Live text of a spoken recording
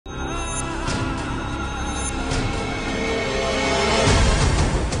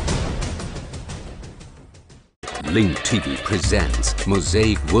Link TV presents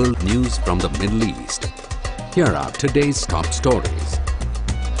Mosaic World News from the Middle East. Here are today's top stories.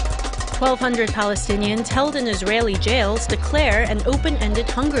 1,200 Palestinians held in Israeli jails declare an open-ended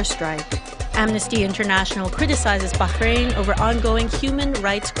hunger strike. Amnesty International criticizes Bahrain over ongoing human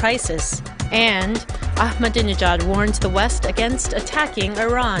rights crisis. And Ahmadinejad warns the West against attacking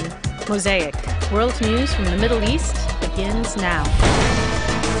Iran. Mosaic World News from the Middle East begins now.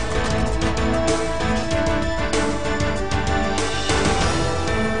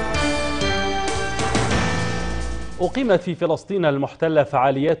 أقيمت في فلسطين المحتلة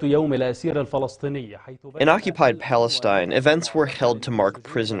فعاليات يوم الأسير الفلسطيني. In occupied Palestine, events were held to mark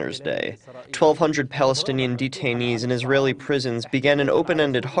Prisoners' Day. 1,200 Palestinian detainees in Israeli prisons began an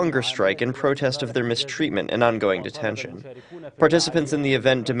open-ended hunger strike in protest of their mistreatment and ongoing detention. Participants in the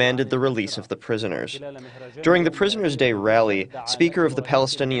event demanded the release of the prisoners. During the Prisoners' Day rally, Speaker of the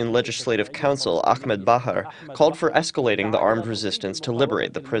Palestinian Legislative Council, Ahmed Bahar, called for escalating the armed resistance to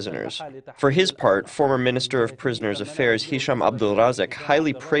liberate the prisoners. For his part, former Minister of Prisoners Affairs Hisham Abdul Razak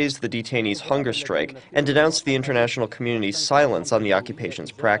highly praised the detainees' hunger strike and denounced the international community's silence on the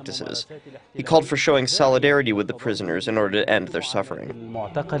occupation's practices. He called for showing solidarity with the prisoners in order to end their suffering.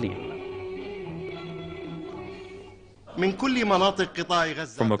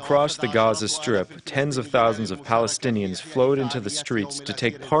 From across the Gaza Strip, tens of thousands of Palestinians flowed into the streets to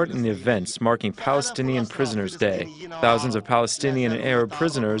take part in the events marking Palestinian Prisoners' Day. Thousands of Palestinian and Arab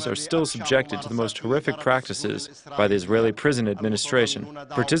prisoners are still subjected to the most horrific practices by the Israeli prison administration.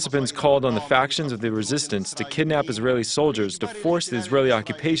 Participants called on the factions of the resistance to kidnap Israeli soldiers to force the Israeli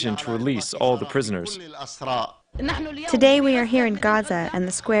occupation to release all the prisoners. Today we are here in Gaza and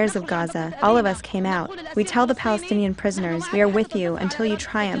the squares of Gaza. All of us came out. We tell the Palestinian prisoners, we are with you until you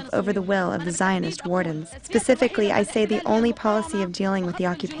triumph over the will of the Zionist wardens. Specifically, I say the only policy of dealing with the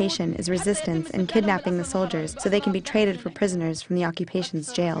occupation is resistance and kidnapping the soldiers so they can be traded for prisoners from the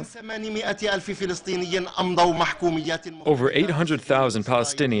occupation's jails. Over 800,000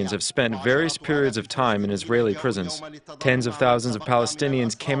 Palestinians have spent various periods of time in Israeli prisons. Tens of thousands of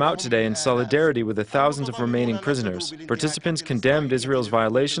Palestinians came out today in solidarity with the thousands of remaining prisoners. Participants condemned Israel's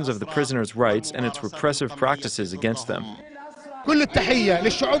violations of the prisoners' rights and its repressive practices against them.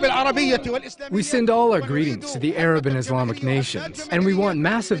 We send all our greetings to the Arab and Islamic nations, and we want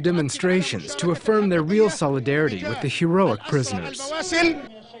massive demonstrations to affirm their real solidarity with the heroic prisoners.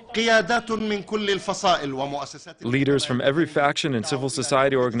 Leaders from every faction and civil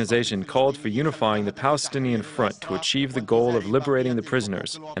society organization called for unifying the Palestinian front to achieve the goal of liberating the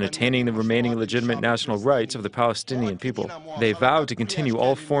prisoners and attaining the remaining legitimate national rights of the Palestinian people. They vowed to continue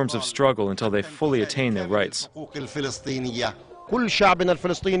all forms of struggle until they fully attain their rights. All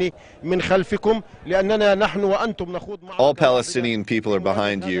Palestinian people are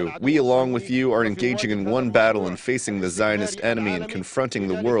behind you. We, along with you, are engaging in one battle and facing the Zionist enemy and confronting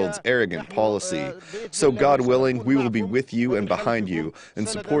the world's arrogant policy. So, God willing, we will be with you and behind you and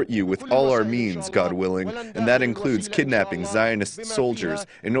support you with all our means, God willing, and that includes kidnapping Zionist soldiers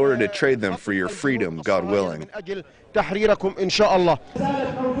in order to trade them for your freedom, God willing.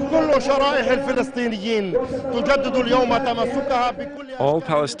 All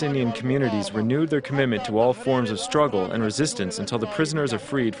Palestinian communities renewed their commitment to all forms of struggle and resistance until the prisoners are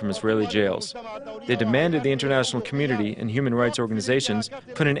freed from Israeli jails. They demanded the international community and human rights organizations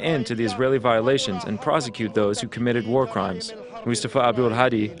put an end to the Israeli violations and prosecute those who committed war crimes. Mustafa Abdul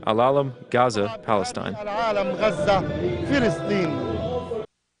Hadi, Al-Alam, Gaza, Palestine.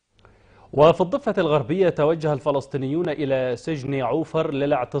 وفي الضفة الغربية توجه الفلسطينيون إلى سجن عوفر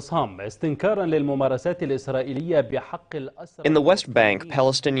للاعتصام استنكارا للممارسات الإسرائيلية بحق الأسرى. In the West Bank,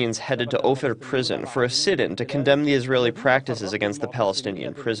 Palestinians headed to Ofer prison for a sit-in to condemn the Israeli practices against the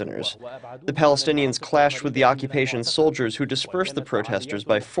Palestinian prisoners. The Palestinians clashed with the occupation soldiers who dispersed the protesters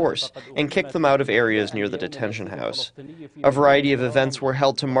by force and kicked them out of areas near the detention house. A variety of events were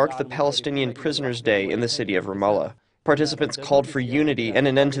held to mark the Palestinian Prisoners' Day in the city of Ramallah. Participants called for unity and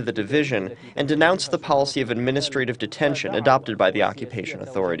an end to the division and denounced the policy of administrative detention adopted by the occupation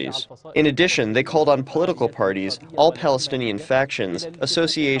authorities. In addition, they called on political parties, all Palestinian factions,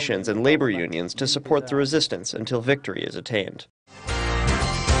 associations, and labor unions to support the resistance until victory is attained.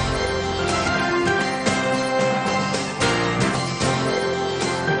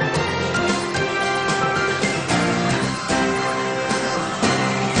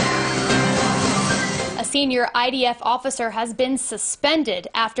 A senior IDF officer has been suspended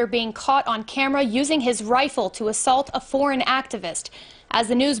after being caught on camera using his rifle to assault a foreign activist. As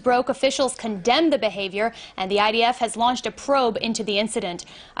the news broke, officials condemned the behavior, and the IDF has launched a probe into the incident.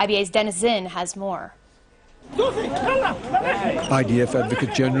 IBA's Dennis Zinn has more. IDF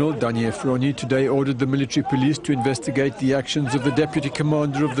Advocate General Dani Efroni today ordered the military police to investigate the actions of the deputy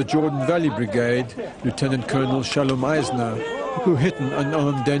commander of the Jordan Valley Brigade, Lieutenant Colonel Shalom Eisner, who hit an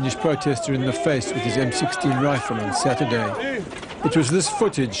unarmed Danish protester in the face with his M16 rifle on Saturday. It was this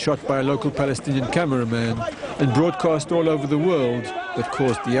footage, shot by a local Palestinian cameraman and broadcast all over the world, that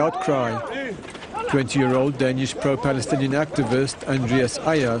caused the outcry. 20-year-old Danish pro-Palestinian activist Andreas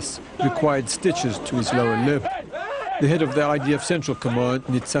Ayas required stitches to his lower lip. The head of the IDF Central Command,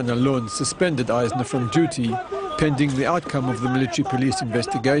 Nitzan Alon, suspended Eisner from duty, pending the outcome of the military police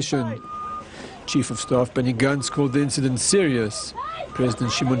investigation. Chief of Staff Benny Gantz called the incident serious.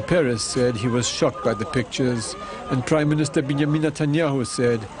 President Shimon Peres said he was shocked by the pictures, and Prime Minister Benjamin Netanyahu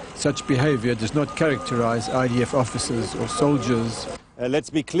said such behavior does not characterize IDF officers or soldiers. Let's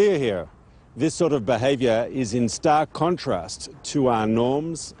be clear here. This sort of behavior is in stark contrast to our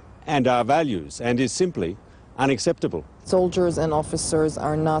norms and our values and is simply unacceptable. Soldiers and officers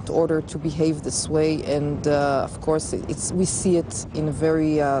are not ordered to behave this way, and of course we see it in a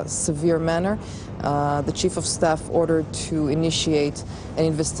very severe manner. The Chief of Staff ordered to initiate an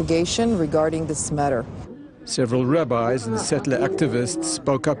investigation regarding this matter. Several rabbis and settler activists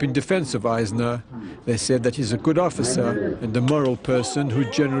spoke up in defense of Eisner. They said that he's a good officer and a moral person who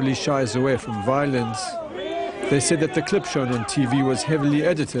generally shies away from violence. They said that the clip shown on TV was heavily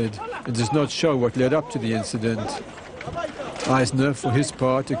edited and does not show what led up to the incident. Eisner, for his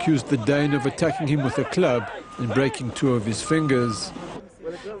part, accused the Dane of attacking him with a club and breaking 2 of his fingers.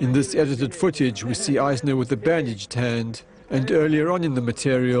 In this edited footage, we see Eisner with a bandaged hand, and earlier on in the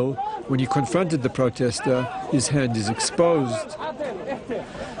material, when he confronted the protester, his hand is exposed.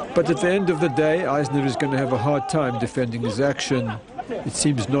 But at the end of the day, Eisner is going to have a hard time defending his action. It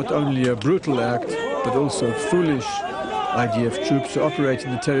seems not only a brutal act, but also foolish. IDF troops who operate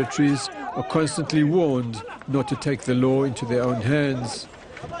in the territories are constantly warned not to take the law into their own hands.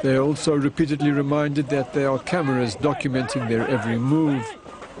 They are also repeatedly reminded that there are cameras documenting their every move.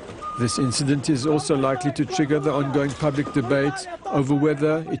 This incident is also likely to trigger the ongoing public debate over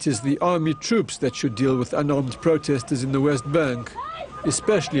whether it is the army troops that should deal with unarmed protesters in the West Bank,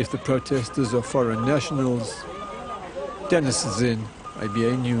 especially if the protesters are foreign nationals. Dennis Zinn,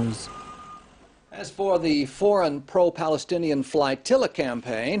 IBA News. As for the foreign pro-Palestinian Flytilla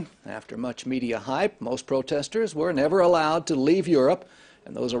campaign, after much media hype, most protesters were never allowed to leave Europe,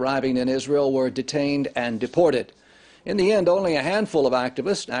 and those arriving in Israel were detained and deported. In the end, only a handful of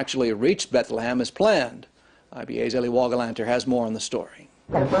activists actually reached Bethlehem as planned. IBA's Eli Wagalanter has more on the story.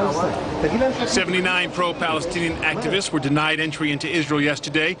 79 pro-Palestinian activists were denied entry into Israel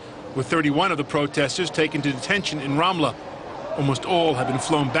yesterday, with 31 of the protesters taken to detention in Ramla. Almost all have been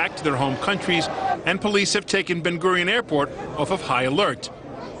flown back to their home countries, and police have taken Ben Gurion Airport off of high alert.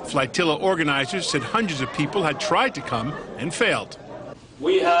 Flytilla organizers said hundreds of people had tried to come and failed.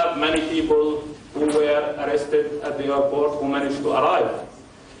 We have many people who were arrested at the airport who managed to arrive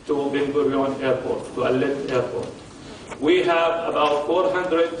to Ben Gurion Airport, to Alet Airport. We have about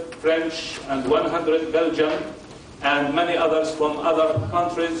 400 French and 100 Belgian and many others from other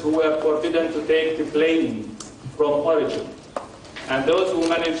countries who were forbidden to take the plane from origin. And those who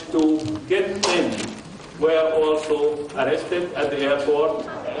managed to get in were also arrested at the airport.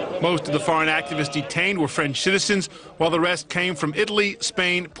 Most of the foreign activists detained were French citizens, while the rest came from Italy,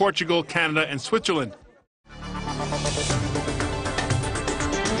 Spain, Portugal, Canada, and Switzerland.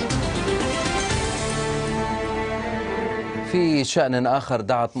 في شأن آخر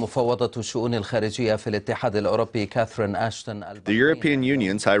دعت مفوضة الشؤون الخارجية في الاتحاد الأوروبي كاثرين أشتون. The European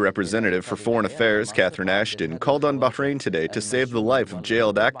Union's High Representative for Foreign Affairs, Catherine Ashton, called on Bahrain today to save the life of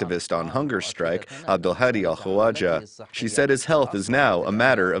jailed activist on hunger strike, Abdelhadi al-Khawaja. She said his health is now a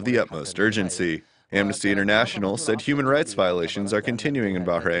matter of the utmost urgency. Amnesty International said human rights violations are continuing in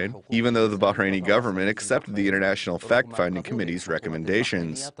Bahrain, even though the Bahraini government accepted the International Fact-Finding Committee's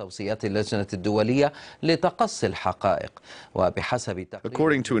recommendations.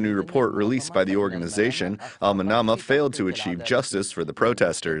 According to a new report released by the organization, Al-Manama failed to achieve justice for the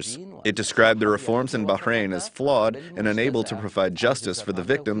protesters. It described the reforms in Bahrain as flawed and unable to provide justice for the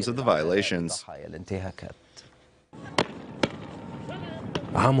victims of the violations.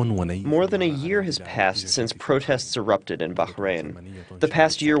 More than a year has passed since protests erupted in Bahrain. The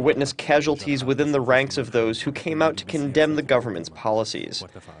past year witnessed casualties within the ranks of those who came out to condemn the government's policies.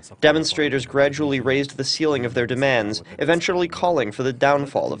 Demonstrators gradually raised the ceiling of their demands, eventually calling for the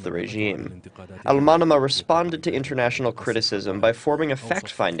downfall of the regime. Al-Manama responded to international criticism by forming a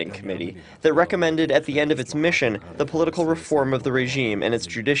fact-finding committee that recommended at the end of its mission the political reform of the regime and its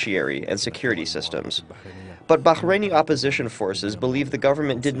judiciary and security systems. But Bahraini opposition forces believe the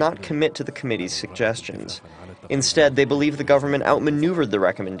government did not commit to the committee's suggestions. Instead, they believe the government outmaneuvered the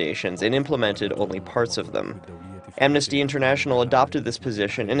recommendations and implemented only parts of them. Amnesty International adopted this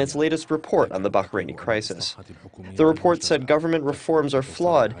position in its latest report on the Bahraini crisis. The report said government reforms are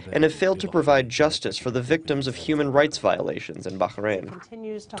flawed and have failed to provide justice for the victims of human rights violations in Bahrain.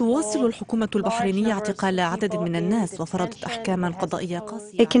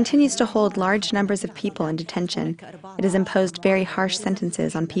 It continues to hold large numbers of people in detention. It has imposed very harsh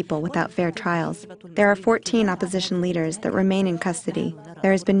sentences on people without fair trials. There are 14 opposition leaders that remain in custody.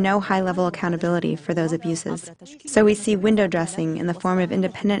 There has been no high-level accountability for those abuses. So we see window dressing in the form of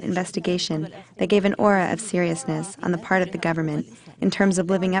independent investigation that gave an aura of seriousness on the part of the government in terms of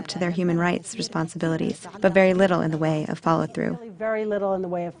living up to their human rights responsibilities, but very little in the way of follow-through. Very little in the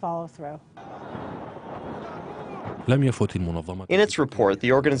way of follow-through. In its report,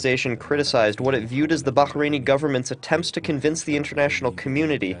 the organization criticized what it viewed as the Bahraini government's attempts to convince the international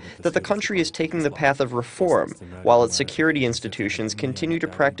community that the country is taking the path of reform, while its security institutions continue to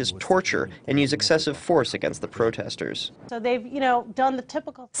practice torture and use excessive force against the protesters. So they've, done the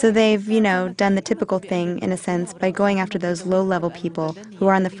typical thing, in a sense, by going after those low-level people who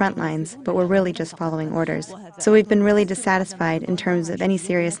are on the front lines, but were really just following orders. So we've been really dissatisfied in terms of any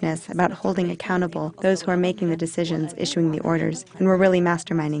seriousness about holding accountable those who are making the decisions, issuing the orders, and we're really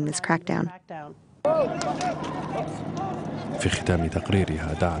masterminding this crackdown.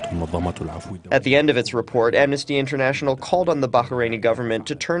 At the end of its report, Amnesty International called on the Bahraini government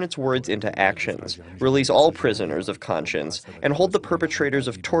to turn its words into actions, release all prisoners of conscience, and hold the perpetrators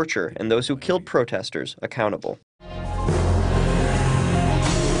of torture and those who killed protesters accountable.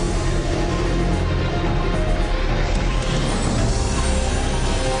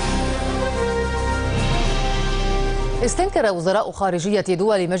 استنكر وزراء خارجية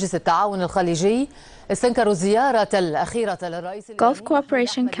دول مجلس التعاون الخليجي استنكروا الزيارة الأخيرة للرئيس Gulf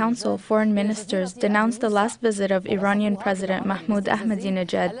Cooperation Council foreign ministers denounced the last visit of Iranian President Mahmoud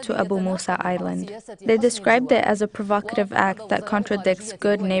Ahmadinejad to Abu Musa Island. They described it as a provocative act that contradicts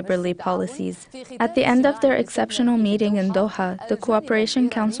good neighborly policies. At the end of their exceptional meeting in Doha, the Cooperation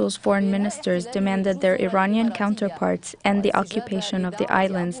Council's foreign ministers demanded their Iranian counterparts end the occupation of the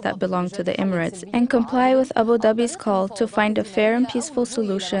islands that belong to the Emirates and comply with Abu Dhabi's call to find a fair and peaceful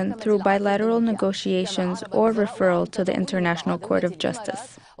solution through bilateral negotiations or referral to the International Court of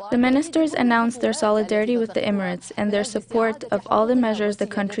Justice. The ministers announced their solidarity with the Emirates and their support of all the measures the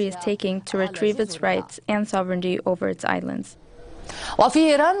country is taking to retrieve its rights and sovereignty over its islands.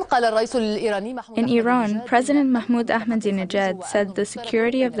 In Iran, President Mahmoud Ahmadinejad said the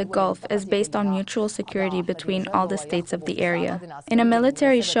security of the Gulf is based on mutual security between all the states of the area. In a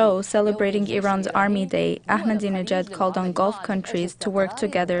military show celebrating Iran's Army Day, Ahmadinejad called on Gulf countries to work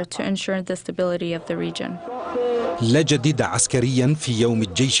together to ensure the stability of the region.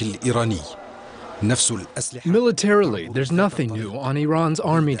 Militarily, there's nothing new on Iran's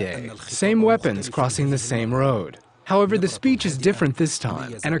Army Day. Same weapons crossing the same road. However, the speech is different this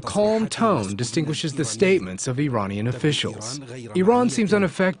time, and a calm tone distinguishes the statements of Iranian officials. Iran seems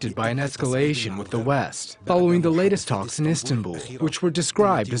unaffected by an escalation with the West, following the latest talks in Istanbul, which were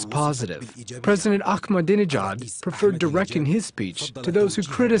described as positive. President Ahmadinejad preferred directing his speech to those who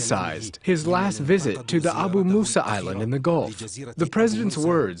criticized his last visit to the Abu Musa Island in the Gulf. The president's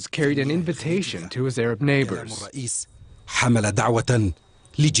words carried an invitation to his Arab neighbors.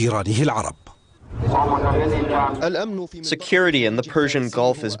 Security in the Persian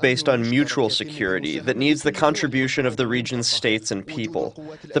Gulf is based on mutual security that needs the contribution of the region's states and people.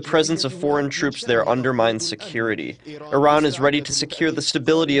 The presence of foreign troops there undermines security. Iran is ready to secure the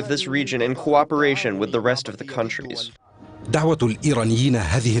stability of this region in cooperation with the rest of the countries.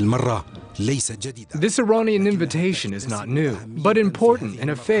 This Iranian invitation is not new, but important in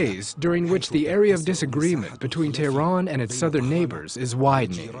a phase during which the area of disagreement between Tehran and its southern neighbors is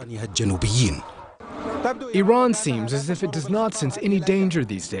widening. Iran seems as if it does not sense any danger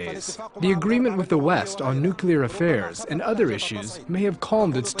these days. The agreement with the West on nuclear affairs and other issues may have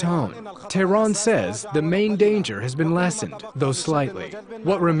calmed its tone. Tehran says the main danger has been lessened, though slightly.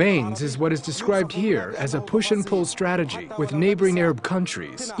 What remains is what is described here as a push-and-pull strategy with neighboring Arab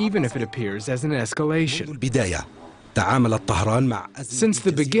countries, even if it appears as an escalation. Since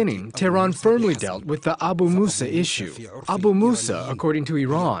the beginning, Tehran firmly dealt with the Abu Musa issue. Abu Musa, according to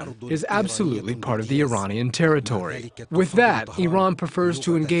Iran, is absolutely part of the Iranian territory. With that, Iran prefers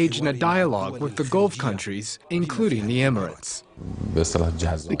to engage in a dialogue with the Gulf countries, including the Emirates.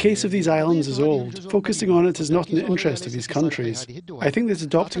 The case of these islands is old. Focusing on it is not in the interest of these countries. I think that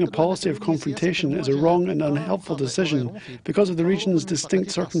adopting a policy of confrontation is a wrong and unhelpful decision because of the region's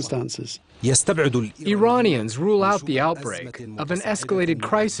distinct circumstances. Iranians rule out the outbreak of an escalated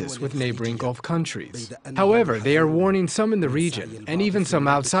crisis with neighboring Gulf countries. However, they are warning some in the region, and even some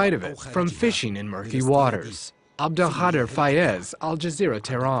outside of it, from fishing in murky waters. Abdelkader Fayez, Al Jazeera,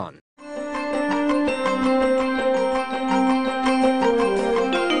 Tehran.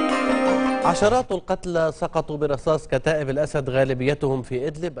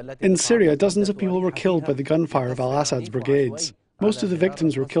 In Syria, dozens of people were killed by the gunfire of al-Assad's brigades. Most of the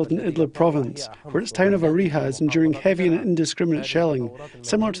victims were killed in Idlib province, where its town of Ariha is enduring heavy and indiscriminate shelling,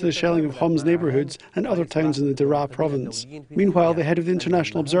 similar to the shelling of Hom's neighbourhoods and other towns in the Daraa province. Meanwhile, the head of the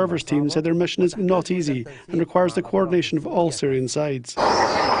International Observers team said their mission is not easy and requires the coordination of all Syrian sides.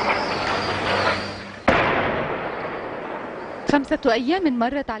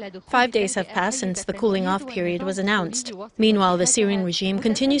 5 days have passed since the cooling-off period was announced. Meanwhile, the Syrian regime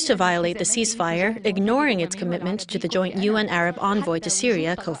continues to violate the ceasefire, ignoring its commitment to the joint UN Arab envoy to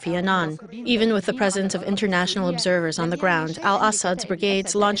Syria, Kofi Annan. Even with the presence of international observers on the ground, al-Assad's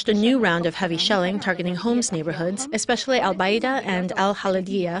brigades launched a new round of heavy shelling targeting Homs neighborhoods, especially al-Baida and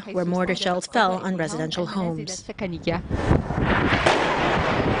al-Khawaja, where mortar shells fell on residential homes.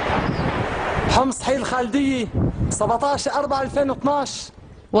 حمص حي الخالدية 17/4/2012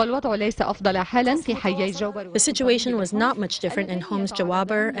 The situation was not much different in Homs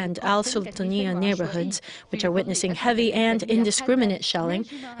Jawaber and Al Sultaniya neighborhoods, which are witnessing heavy and indiscriminate shelling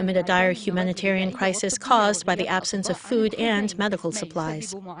amid a dire humanitarian crisis caused by the absence of food and medical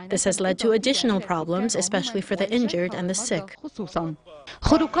supplies. This has led to additional problems, especially for the injured and the sick.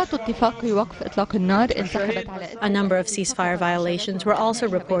 A number of ceasefire violations were also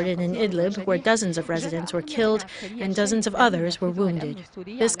reported in Idlib, where dozens of residents were killed and dozens of others were wounded.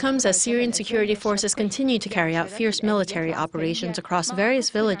 This comes as Syrian security forces continue to carry out fierce military operations across various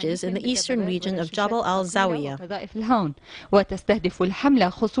villages in the eastern region of Jabal al-Zawiya.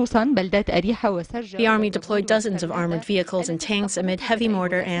 The army deployed dozens of armored vehicles and tanks amid heavy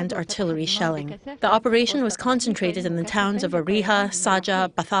mortar and artillery shelling. The operation was concentrated in the towns of Ariha, Saja,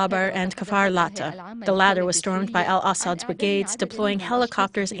 Bathabar, and Kafar Lata. The latter was stormed by al-Assad's brigades, deploying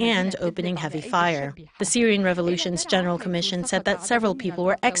helicopters and opening heavy fire. The Syrian Revolution's General Commission said that several people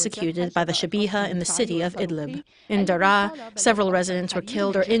were executed by the Shabiha in the city of Idlib. In Daraa, several residents were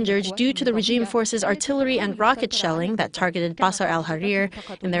killed or injured due to the regime forces' artillery and rocket shelling that targeted Basar al-Harir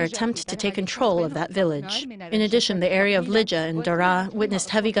in their attempt to take control of that village. In addition, the area of Lija in Daraa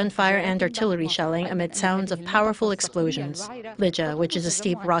witnessed heavy gunfire and artillery shelling amid sounds of powerful explosions. Lija, which is a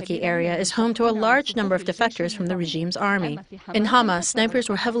steep, rocky area, is home to a large number of defectors from the regime's army. In Hama, snipers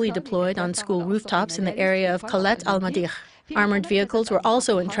were heavily deployed on school rooftops in the area of Khalat al-Madikh. Armored vehicles were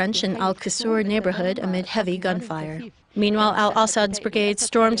also entrenched in Al-Qisur neighborhood amid heavy gunfire. Meanwhile, al-Assad's brigade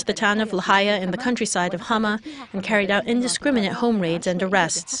stormed the town of Lahaya in the countryside of Hama and carried out indiscriminate home raids and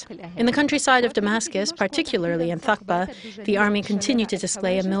arrests. In the countryside of Damascus, particularly in Thaqba, the army continued to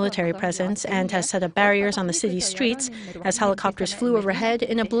display a military presence and has set up barriers on the city's streets as helicopters flew overhead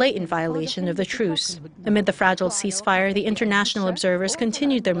in a blatant violation of the truce. Amid the fragile ceasefire, the international observers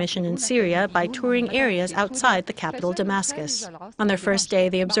continued their mission in Syria by touring areas outside the capital Damascus. On their first day,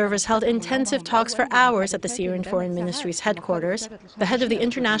 the observers held intensive talks for hours at the Syrian Foreign Ministry's headquarters. The head of the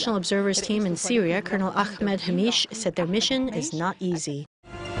International Observers team in Syria, Colonel Ahmed Hamish, said their mission is not easy.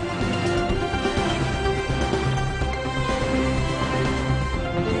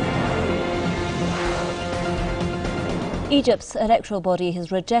 Egypt's electoral body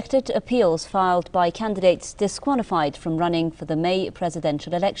has rejected appeals filed by candidates disqualified from running for the May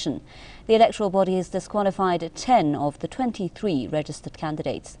presidential election. The electoral body has disqualified 10 of the 23 registered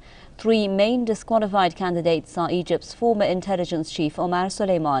candidates. 3 main disqualified candidates are Egypt's former intelligence chief Omar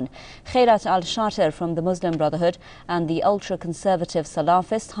Suleiman, Khairat al-Shater from the Muslim Brotherhood, and the ultra-conservative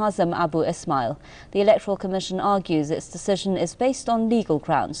Salafist Hazem Abu Ismail. The Electoral Commission argues its decision is based on legal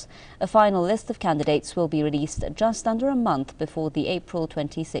grounds. A final list of candidates will be released just under a month before the April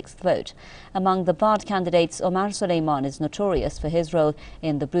 26th vote. Among the barred candidates, Omar Suleiman is notorious for his role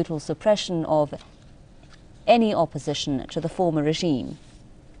in the brutal suppression of any opposition to the former regime.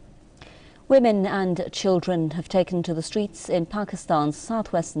 Women and children have taken to the streets in Pakistan's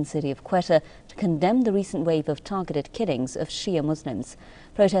southwestern city of Quetta to condemn the recent wave of targeted killings of Shia Muslims.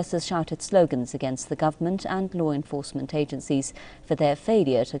 Protesters shouted slogans against the government and law enforcement agencies for their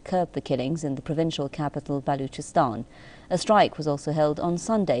failure to curb the killings in the provincial capital Baluchistan. A strike was also held on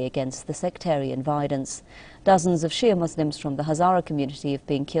Sunday against the sectarian violence. Dozens of Shia Muslims from the Hazara community have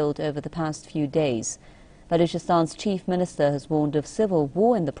been killed over the past few days. Balochistan's chief minister has warned of civil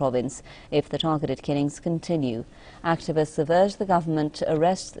war in the province if the targeted killings continue. Activists have urged the government to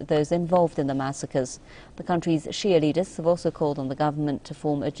arrest those involved in the massacres. The country's Shia leaders have also called on the government to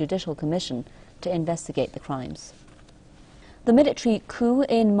form a judicial commission to investigate the crimes. The military coup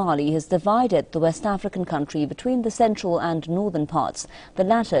in Mali has divided the West African country between the central and northern parts, the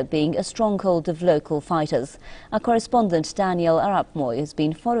latter being a stronghold of local fighters. Our correspondent Daniel Arapmoy has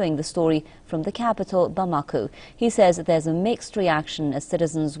been following the story from the capital, Bamako. He says there's a mixed reaction as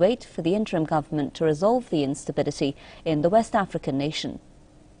citizens wait for the interim government to resolve the instability in the West African nation.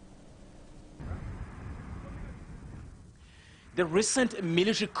 The recent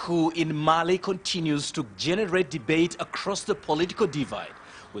military coup in Mali continues to generate debate across the political divide,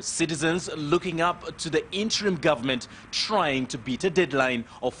 with citizens looking up to the interim government trying to beat a deadline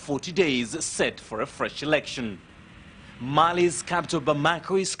of 40 days set for a fresh election. Mali's capital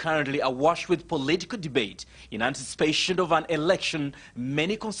Bamako is currently awash with political debate in anticipation of an election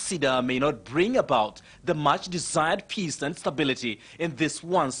many consider may not bring about the much desired peace and stability in this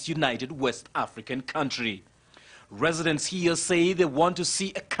once united West African country. Residents here say they want to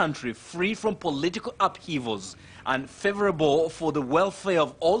see a country free from political upheavals and favorable for the welfare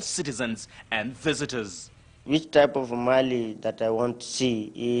of all citizens and visitors. Which type of Mali that I want to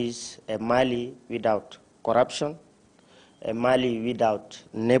see is a Mali without corruption, a Mali without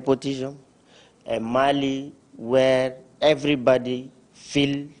nepotism, a Mali where everybody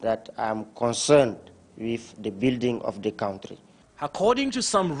feels that I'm concerned with the building of the country. According to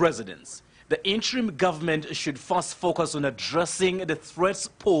some residents, the interim government should first focus on addressing the threats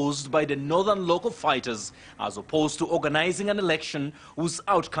posed by the northern local fighters, as opposed to organizing an election whose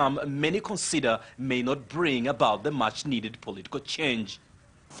outcome many consider may not bring about the much-needed political change.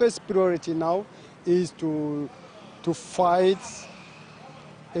 First priority now is to fight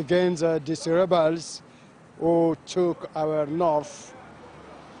against these rebels who took our north.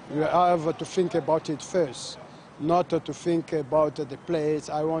 We have to think about it first. Not to think about the place.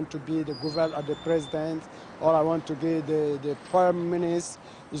 I want to be the governor or the president, or I want to be the prime minister.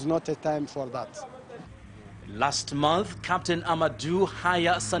 It's not a time for that. Last month, Captain Amadou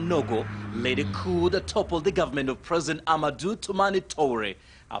Haya Sanogo led a coup that toppled the government of President Amadou Toumani Toure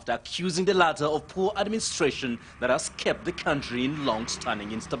after accusing the latter of poor administration that has kept the country in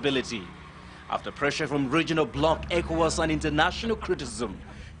long-standing instability. After pressure from regional bloc ECOWAS and international criticism,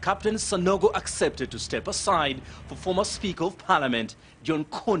 Captain Sanogo accepted to step aside for former Speaker of Parliament, John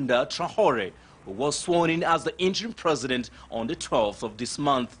Kunda Traore, who was sworn in as the interim president on the 12th of this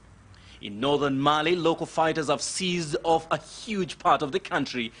month. In northern Mali, local fighters have seized off a huge part of the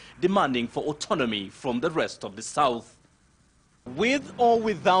country, demanding for autonomy from the rest of the south. With or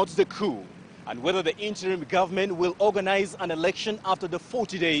without the coup, and whether the interim government will organize an election after the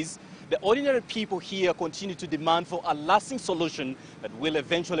 40 days, the ordinary people here continue to demand for a lasting solution that will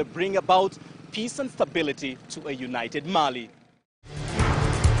eventually bring about peace and stability to a united Mali.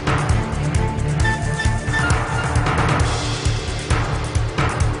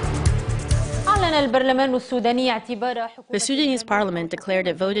 The Sudanese parliament declared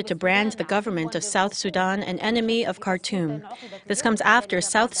it voted to brand the government of South Sudan an enemy of Khartoum. This comes after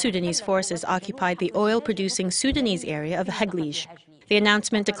South Sudanese forces occupied the oil-producing Sudanese area of Heglige. The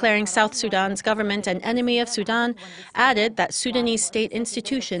announcement declaring South Sudan's government an enemy of Sudan added that Sudanese state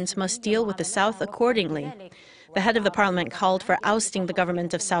institutions must deal with the South accordingly. The head of the parliament called for ousting the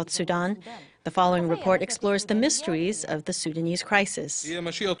government of South Sudan. The following report explores the mysteries of the Sudanese crisis. It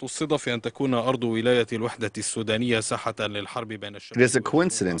is a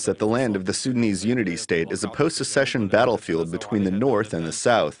coincidence that the land of the Sudanese unity state is a post-secession battlefield between the north and the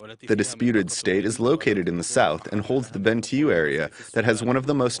south. The disputed state is located in the south and holds the Bentiu area that has one of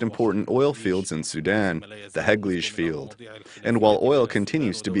the most important oil fields in Sudan, the Heglige field. And while oil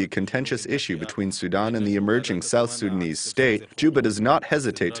continues to be a contentious issue between Sudan and the emerging South Sudanese state, Juba does not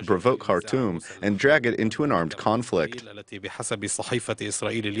hesitate to provoke Khartoum and drag it into an armed conflict.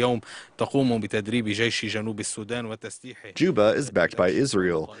 Juba is backed by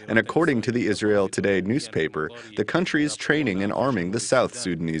Israel, and according to the Israel Today newspaper, the country is training and arming the South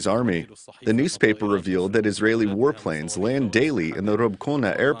Sudanese army. The newspaper revealed that Israeli warplanes land daily in the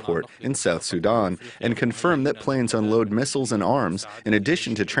Robkona airport in South Sudan and confirmed that planes unload missiles and arms in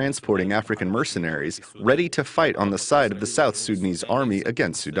addition to transporting African mercenaries ready to fight on the side of the South Sudanese army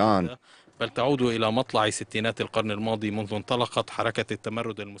against Sudan.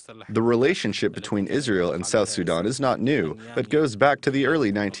 The relationship between Israel and South Sudan is not new, but goes back to the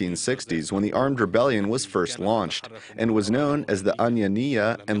early 1960s when the armed rebellion was first launched, and was known as the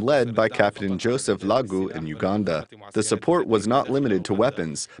Anyania and led by Captain Joseph Lagu in Uganda. The support was not limited to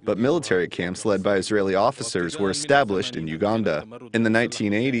weapons, but military camps led by Israeli officers were established in Uganda. In the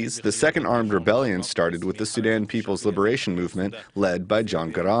 1980s, the second armed rebellion started with the Sudan People's Liberation Movement led by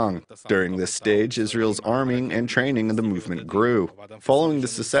John Garang. During this stage, Israel's arming and training of the movement grew. Following the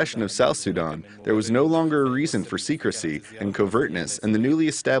secession of South Sudan, there was no longer a reason for secrecy and covertness, and the newly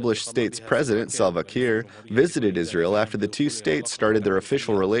established state's president, Salva Kiir, visited Israel after the two states started their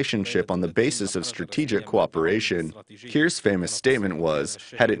official relationship on the basis of strategic cooperation. Kiir's famous statement was,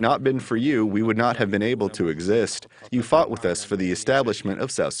 "Had it not been for you, we would not have been able to exist. You fought with us for the establishment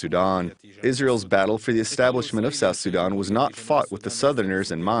of South Sudan." Israel's battle for the establishment of South Sudan was not fought with the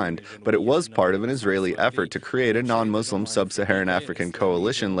Southerners in mind, but it was part of an Israeli effort to create a non-Muslim sub-Saharan African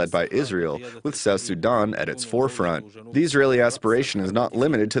coalition led by Israel, with South Sudan at its forefront. The Israeli aspiration is not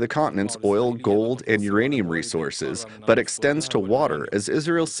limited to the continent's oil, gold, and uranium resources, but extends to water, as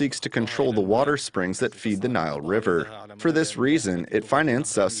Israel seeks to control the water springs that feed the Nile River. For this reason, it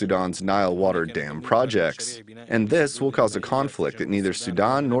financed South Sudan's Nile water dam projects. And this will cause a conflict that neither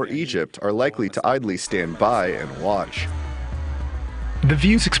Sudan nor Egypt are likely to idly stand by and watch. The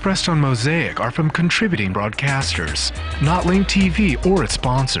views expressed on Mosaic are from contributing broadcasters, not Link TV or its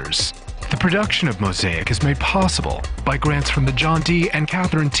sponsors. The production of Mosaic is made possible by grants from the John D. and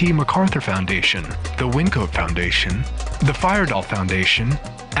Catherine T. MacArthur Foundation, the Wincoat Foundation, the Firedoll Foundation,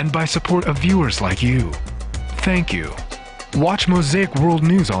 and by support of viewers like you. Thank you. Watch Mosaic World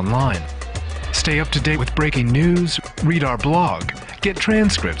News online. Stay up to date with breaking news, read our blog, get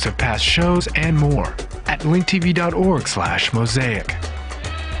transcripts of past shows, and more at linktv.org/mosaic.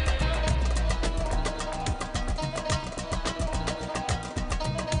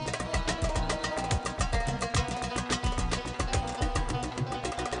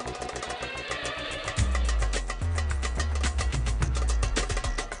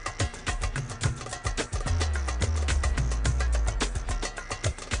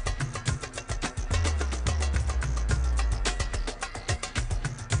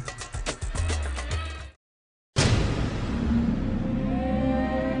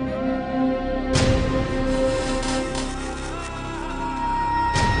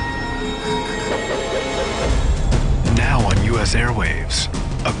 Airwaves,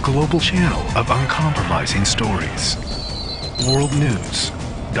 a global channel of uncompromising stories, world news,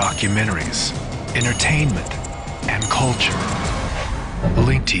 documentaries, entertainment, and culture.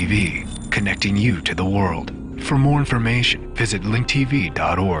 Link TV, connecting you to the world. For more information, visit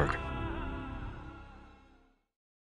linktv.org.